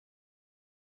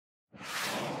What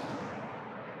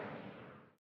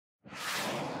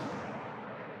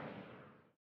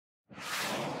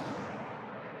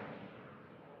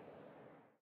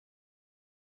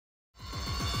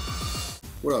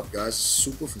up guys, it's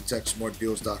SUPA from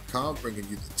TechSmartDeals.com bringing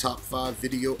you the top 5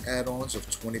 video add-ons of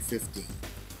 2015.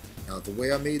 Now the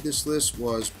way I made this list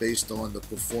was based on the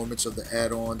performance of the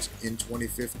add-ons in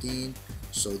 2015.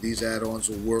 So these add-ons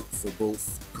will work for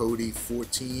both KODI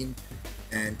 14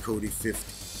 and KODI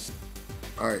 15.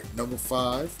 Alright, number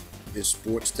 5 is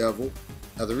Sports Devil.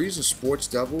 Now the reason Sports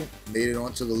Devil made it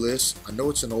onto the list, I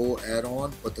know it's an old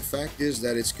add-on, but the fact is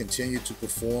that it's continued to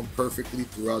perform perfectly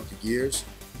throughout the years.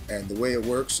 And the way it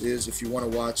works is if you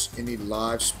want to watch any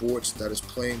live sports that is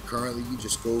playing currently, you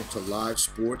just go to live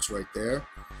sports right there.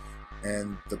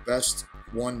 And the best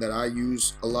one that I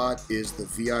use a lot is the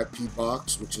VIP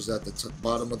box, which is at the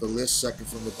bottom of the list, second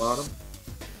from the bottom.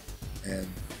 And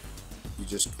you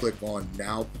just click on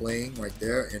now playing right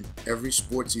there, and every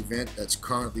sports event that's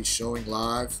currently showing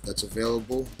live that's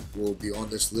available will be on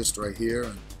this list right here.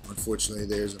 And unfortunately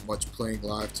there isn't much playing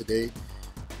live today,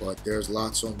 but there's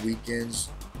lots on weekends.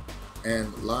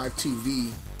 And live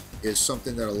TV is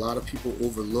something that a lot of people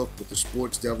overlook with the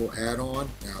Sports Devil add-on.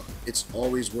 Now, it's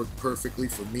always worked perfectly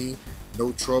for me.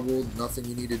 No trouble, nothing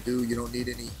you need to do. You don't need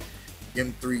any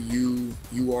M3U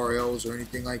URLs or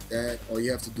anything like that. All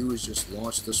you have to do is just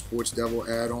launch the Sports Devil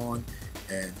add-on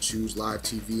and choose live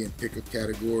TV and pick a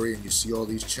category, and you see all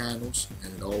these channels,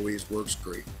 and it always works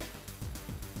great.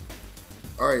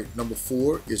 Alright, number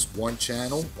 4 is One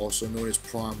Channel, also known as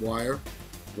Prime Wire.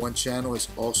 One Channel has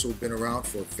also been around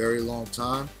for a very long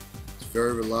time. It's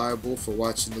very reliable for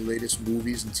watching the latest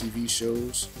movies and TV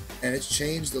shows, and it's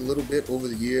changed a little bit over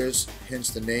the years, hence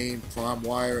the name Prime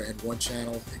Wire and One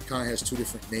Channel. It kind of has two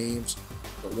different names,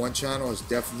 but One Channel has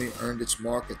definitely earned its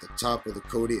mark at the top of the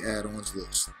KODI add-ons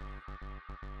list.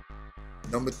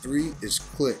 Number 3 is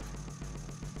Click.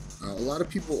 Now, a lot of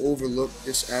people overlook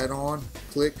this add-on,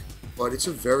 Click, but it's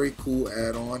a very cool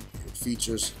add-on.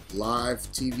 Features live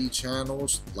TV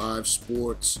channels, live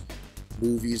sports,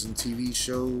 movies and TV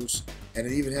shows, and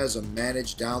it even has a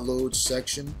manage downloads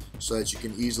section so that you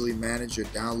can easily manage your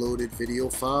downloaded video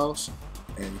files.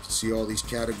 And you can see all these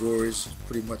categories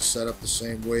pretty much set up the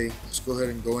same way. Let's go ahead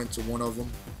and go into one of them,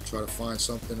 try to find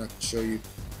something I can show you.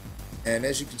 And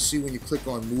as you can see, when you click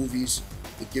on movies,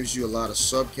 it gives you a lot of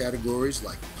subcategories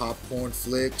like popcorn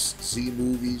flicks, Z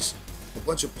movies, a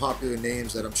bunch of popular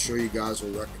names that I'm sure you guys will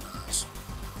recognize.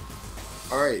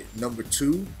 Alright, number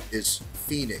 2 is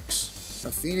Phoenix.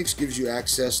 Now Phoenix gives you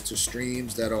access to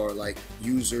streams that are like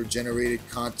user generated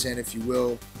content, if you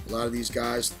will. A lot of these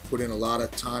guys put in a lot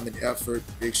of time and effort.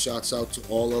 Big shouts out to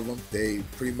all of them. They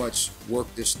pretty much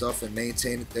work this stuff and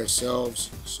maintain it themselves.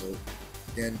 So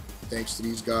again, thanks to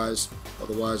these guys.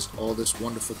 Otherwise all this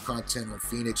wonderful content on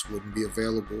Phoenix wouldn't be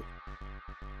available.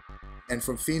 And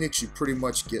from Phoenix you pretty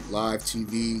much get live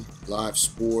TV, live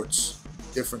sports,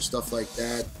 different stuff like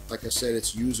that. Like I said,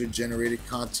 it's user generated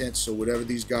content, so whatever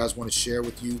these guys want to share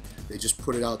with you, they just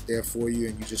put it out there for you,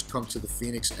 and you just come to the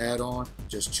Phoenix add-on,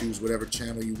 just choose whatever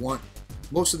channel you want.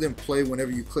 Most of them play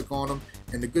whenever you click on them,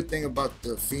 and the good thing about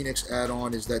the Phoenix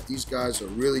add-on is that these guys are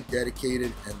really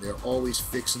dedicated and they're always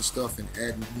fixing stuff and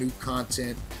adding new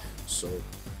content. So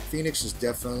Phoenix is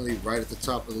definitely right at the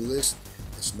top of the list.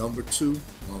 It's number 2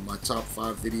 on my top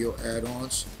 5 video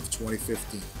add-ons of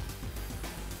 2015.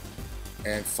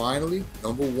 And finally,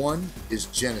 number 1 is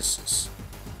Genesis.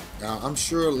 Now, I'm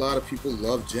sure a lot of people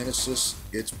love Genesis.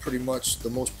 It's pretty much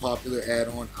the most popular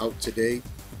add-on out today.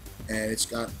 And it's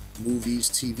got movies,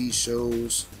 TV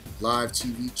shows, live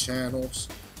TV channels.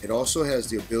 It also has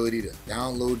the ability to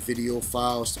download video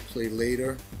files to play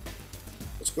later.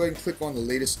 Let's go ahead and click on the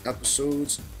latest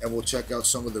episodes, and we'll check out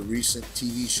some of the recent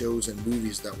TV shows and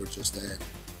movies that were just added.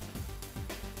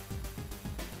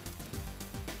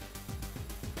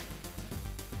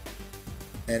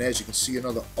 And as you can see,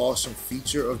 another awesome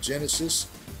feature of Genesis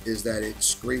is that it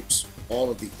scrapes all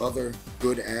of the other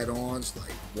good add-ons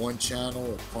like One Channel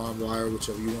or Prime Wire,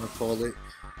 whichever you want to call it,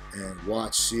 and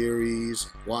Watch Series,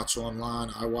 Watch Online,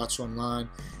 iWatch Online.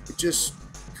 It just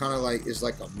kind of like is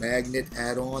like a magnet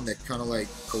add-on that kind of like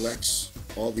collects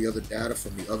all the other data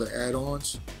from the other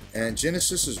add-ons. And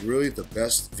Genesis is really the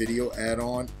best video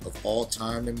add-on of all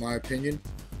time in my opinion,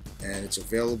 and it's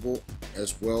available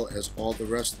as well as all the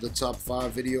rest of the top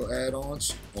 5 video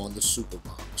add-ons on the SUPA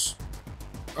box.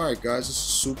 Alright guys, this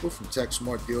is SUPA from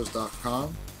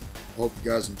TechSmartDeals.com. I hope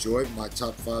you guys enjoyed my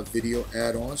top 5 video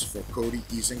add-ons for KODI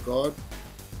Isengard.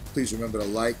 Please remember to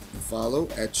like and follow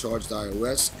at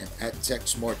CHARGEDiOS and at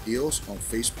TechSmartDeals on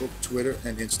Facebook, Twitter,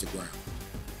 and Instagram.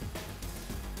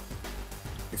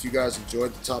 If if you guys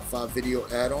enjoyed the top 5 video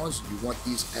add-ons, you want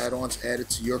these add-ons added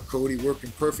to your KODI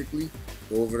working perfectly,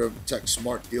 go over to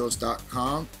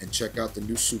techsmartdeals.com and check out the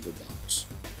new SUPA box.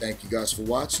 Thank you guys for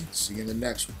watching. See you in the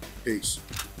next one. Peace.